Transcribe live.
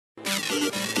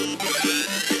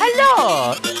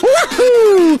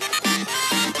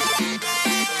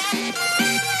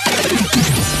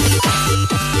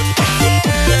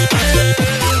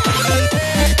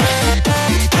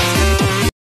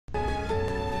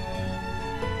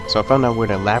So I found out where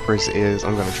the Lapras is.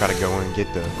 I'm gonna try to go and get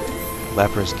the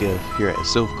Lapras gift here at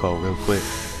Silphco real quick.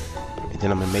 And then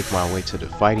I'm gonna make my way to the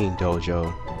fighting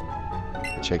dojo.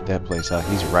 Check that place out.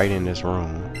 He's right in this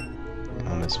room.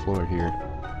 On this floor here.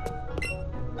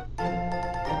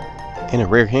 And a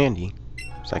rare handy.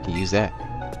 So I can use that.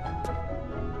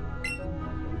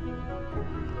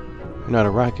 You're not a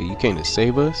rocket. You came to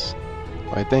save us?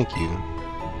 Why, thank you.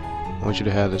 I want you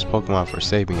to have this Pokemon for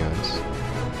saving us.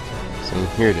 So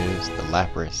here it is, the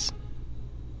Lapras.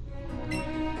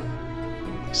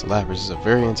 This Lapras is a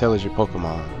very intelligent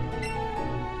Pokemon.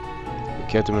 We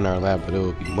kept him in our lab, but it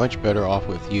would be much better off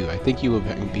with you. I think you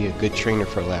would be a good trainer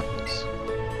for Lapras.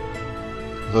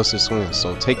 Close to swim,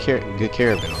 so take good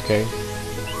care of it, okay?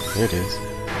 Here it is.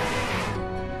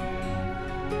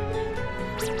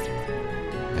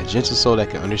 A gentle soul that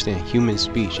can understand human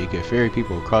speech. It can ferry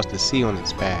people across the sea on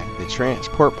its back. The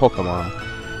transport Pokemon.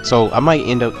 So I might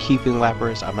end up keeping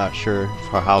Lapras. I'm not sure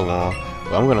for how long,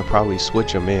 but I'm gonna probably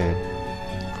switch them in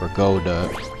for Gold.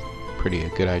 Pretty a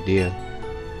good idea.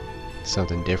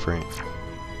 Something different,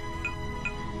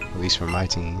 at least for my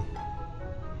team.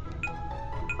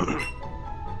 I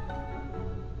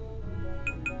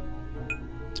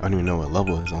don't even know what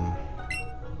level it's on.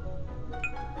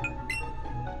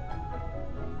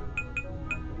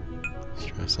 Let's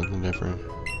try something different.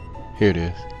 Here it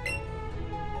is.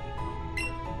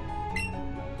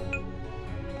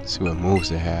 Let's see what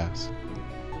moves it has.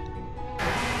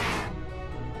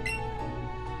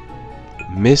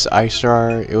 Miss Ice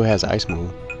Jar, it has Ice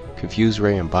Move. Confuse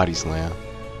Ray and Body Slam.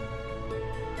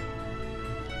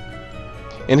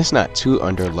 And it's not too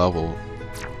under level,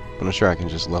 but I'm sure I can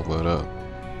just level it up.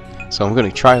 So I'm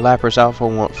gonna try Lapras out for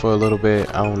a little bit.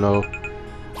 I don't know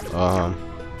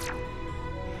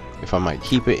if I might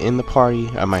keep it in the party.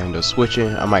 I might end up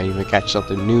switching. I might even catch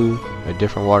something new, a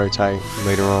different water type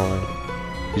later on.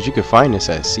 Cause you can find this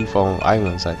at Seafoam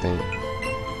Islands, I think.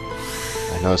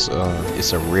 I know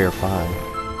it's a rare find.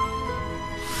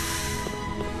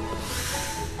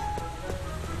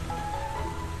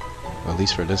 At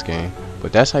least for this game.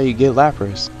 But that's how you get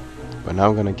Lapras. But now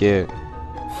I'm gonna get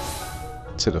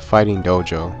to the fighting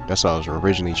dojo. That's what I was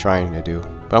originally trying to do.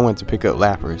 But I went to pick up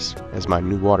Lapras as my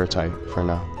new water type for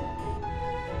now.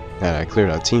 Now that I cleared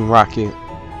out Team Rocket.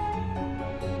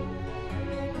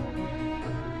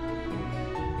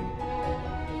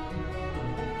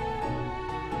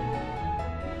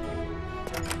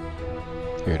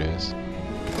 Here it is.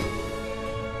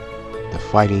 The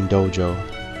fighting dojo.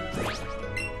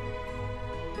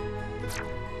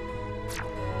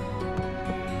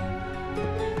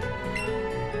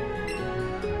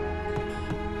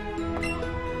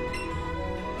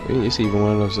 It's even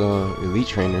one of those elite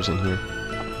trainers in here.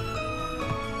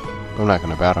 I'm not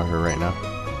gonna battle her right now.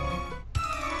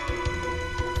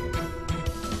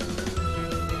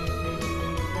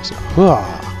 So,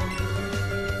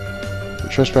 I'm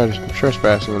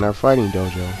trespassing in our fighting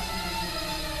dojo.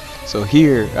 So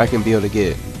here I can be able to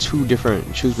get choose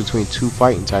between two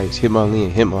fighting types, Hitmonlee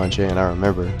and Hitmonchan. I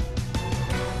remember.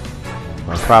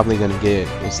 I'm probably gonna get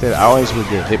I always would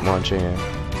get Hitmonchan.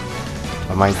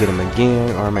 I might get him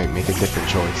again, or I might make a different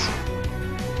choice.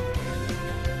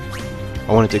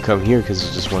 I wanted to come here because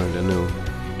it's just one of the new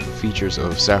features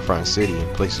of Saffron City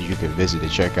and places you can visit to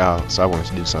check out. So I wanted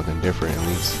to do something different at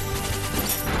least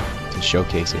to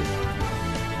showcase it.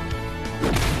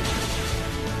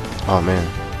 Oh man,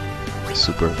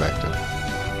 super effective.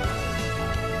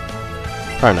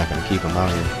 Probably not gonna keep him out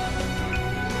here.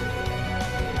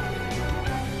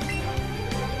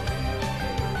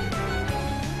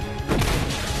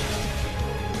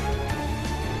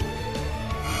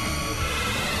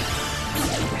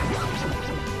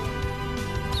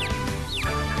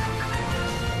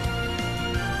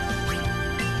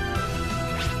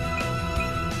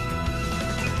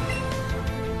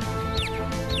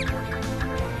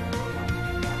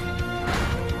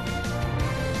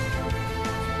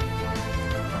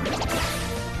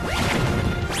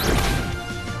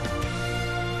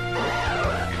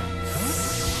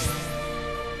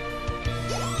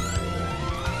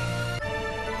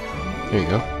 There you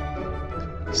go.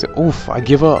 So, oof, I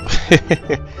give up.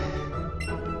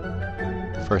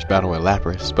 First battle with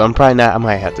Lapras. But I'm probably not, I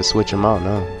might have to switch him out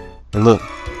now. And look,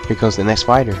 here comes the next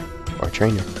fighter, or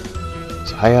trainer.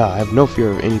 So, I have no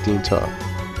fear of anything tough.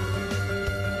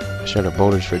 I share the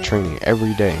boulders for training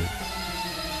every day.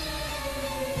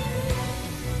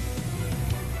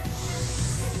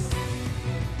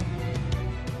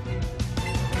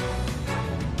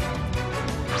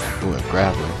 Ooh, a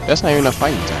grappler. That's not even a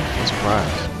fighting type. I'm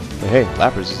surprised. But hey,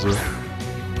 Lapras is here.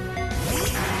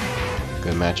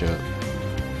 Good matchup.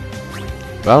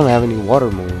 But I don't have any water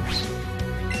moves.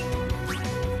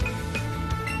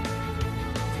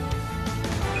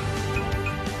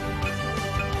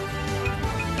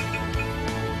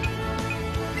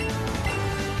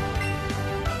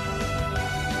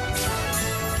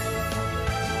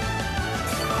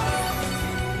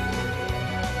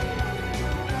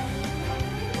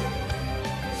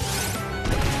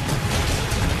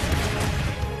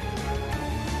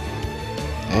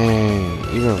 Dang,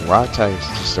 even rock types,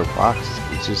 just the rocks,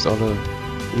 it's just all the,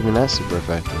 even that's super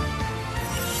effective.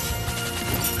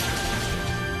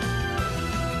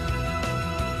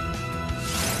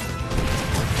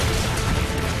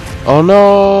 Oh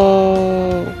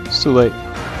no! It's too late.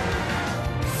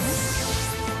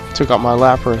 Took out my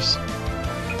Lapras.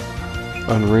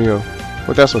 Unreal.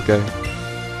 But that's okay.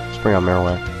 Let's bring out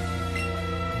Marowak.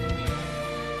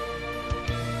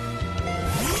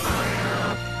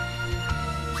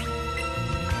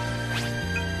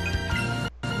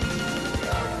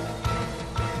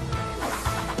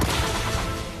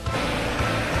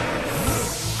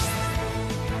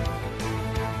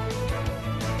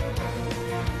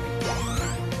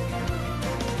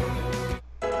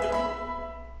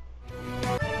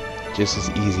 Just as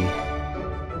easy.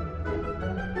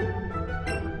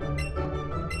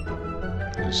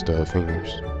 Just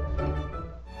fingers.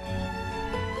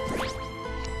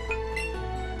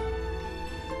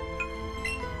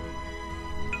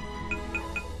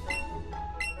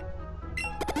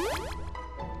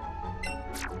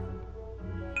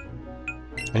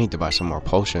 I need to buy some more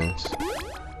potions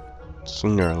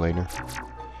sooner or later.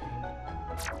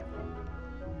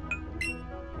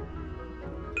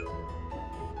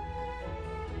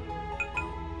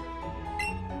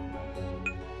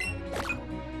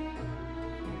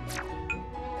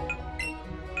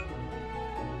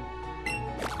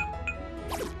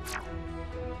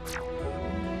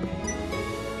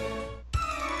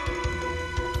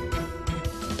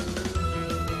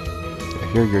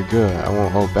 I hear you're good. I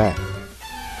won't hold back.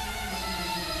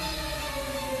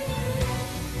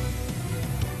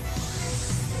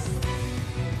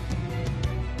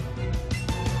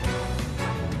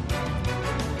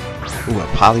 Ooh, a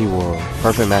Poliwhirl.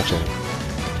 Perfect matchup.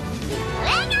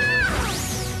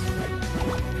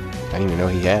 I didn't even know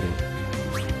he had it.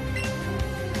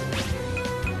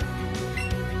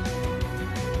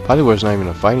 Poliwhirl's not even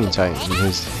a fighting type.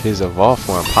 His evolved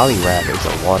form, Poliwrath, is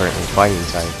a water and fighting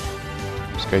type.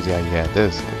 It's crazy how you had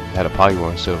this. It had a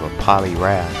Poliwhirl instead of a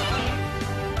Poliwrath.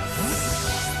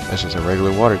 That's just a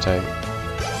regular water type.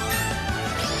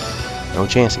 No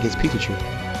chance against Pikachu.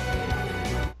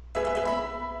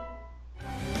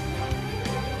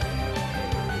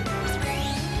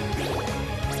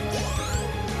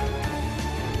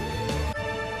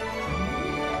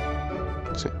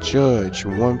 It's a judge,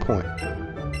 1 point.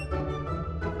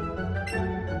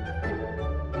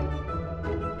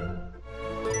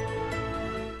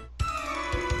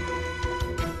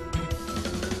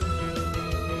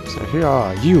 So here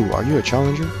are you. Are you a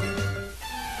challenger?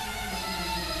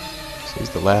 This is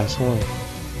the last one.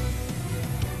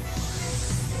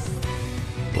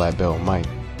 Black Belt Mike.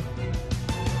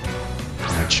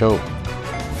 And a choke.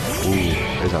 Ooh,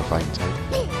 there's our fighting type.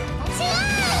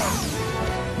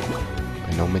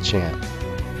 No Machamp.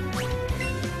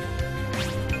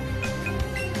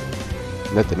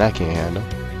 Nothing I can't handle.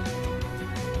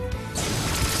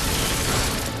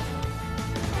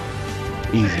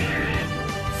 Easy.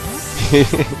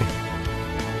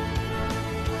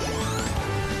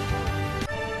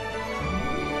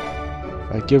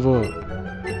 I give up.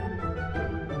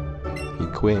 He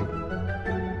quit.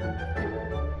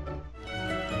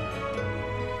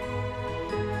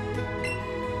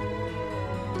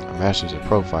 Master's a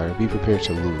pro fighter. Be prepared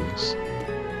to lose.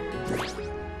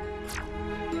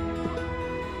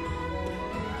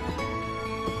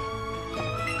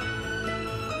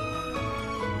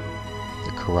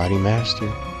 The Karate Master.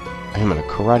 I am a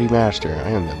Karate Master. I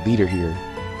am the leader here.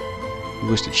 You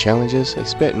wish to challenge us?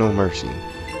 Expect no mercy.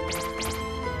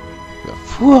 The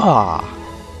Fwah!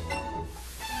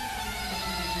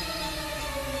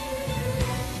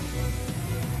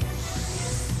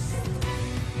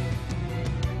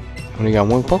 Only got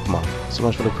one Pokemon. So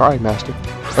much for the Karate Master.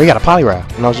 Oh, you got a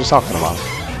Poliwrath, and I was just talking about it.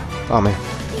 Oh man.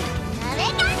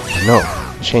 No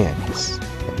chance.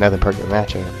 Another perfect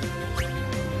matchup.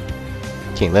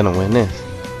 Can't let him win this.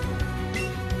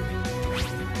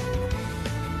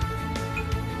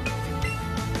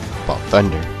 Ball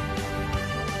Thunder.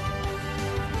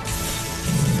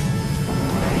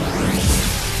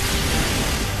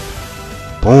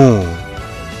 Boom.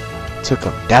 Took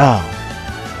him down.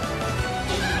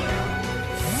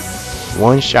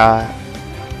 One shot,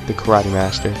 the Karate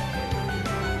Master.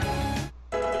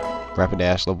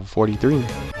 Rapidash level 43.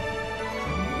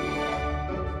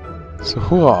 So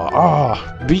who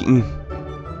are beaten?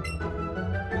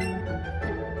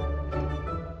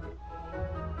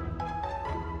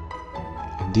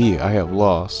 Indeed, I have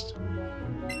lost.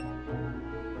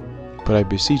 But I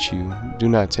beseech you, do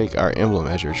not take our emblem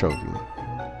as your trophy.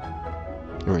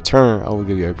 In return, I will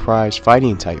give you a prized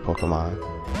fighting type Pokemon.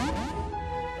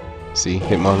 See,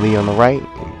 Hitmonlee on the right,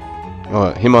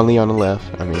 Hitmonlee on the left,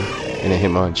 and then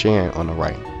Hitmonchan on the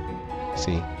right.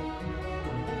 See,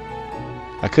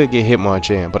 I could get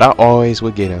Hitmonchan, but I always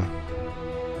would get him.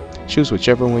 Choose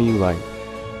whichever one you like.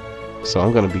 So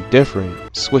I'm gonna be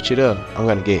different, switch it up. I'm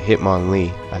gonna get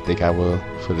Hitmonlee. I think I will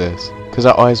for this, cause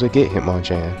I always would get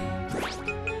Hitmonchan.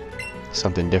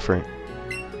 Something different.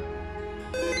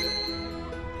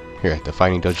 Here at the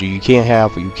Fighting Dojo, you can't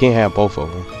have both of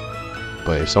them.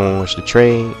 But if someone wants to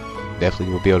trade,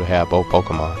 definitely will be able to have both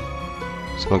Pokemon.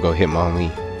 So I'm gonna go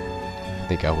Hitmonlee. I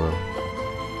think I will.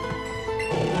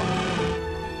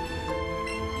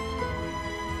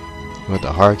 With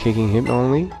the hard kicking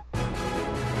Hitmonlee.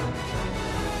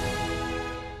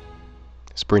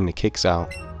 Let's bring the kicks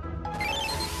out.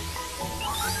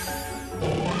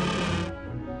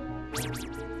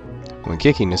 When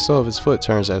kicking, the sole of his foot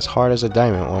turns as hard as a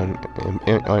diamond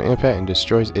on impact and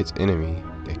destroys its enemy,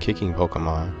 the kicking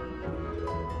Pokemon.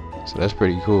 So that's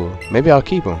pretty cool. Maybe I'll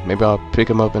keep him. Maybe I'll pick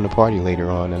him up in the party later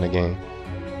on in the game.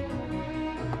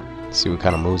 See what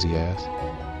kind of moves he has.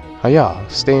 How y'all?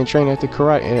 Stay and train at the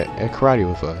karate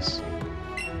with us.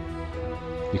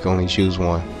 You can only choose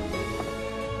one.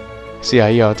 See how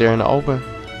you out there in the open?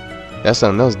 That's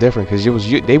something else different, because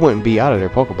they wouldn't be out of their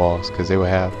Pokeballs, because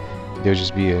they'll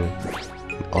just be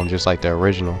on just like the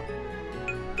original.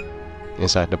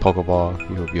 Inside the Pokeball,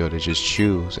 you'll be able to just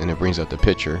choose, and it brings up the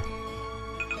picture.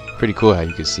 Pretty cool how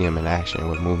you can see him in action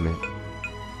with movement.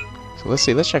 So let's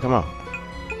check him out.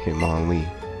 Hitmonlee.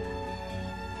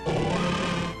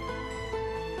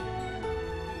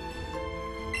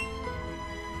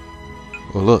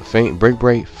 Well, look, feint,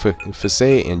 break,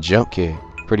 facade, and jump kick.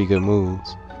 Pretty good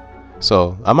moves.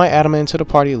 So I might add him into the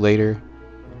party later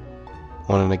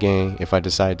on in the game if I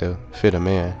decide to fit him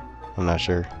in. I'm not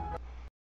sure.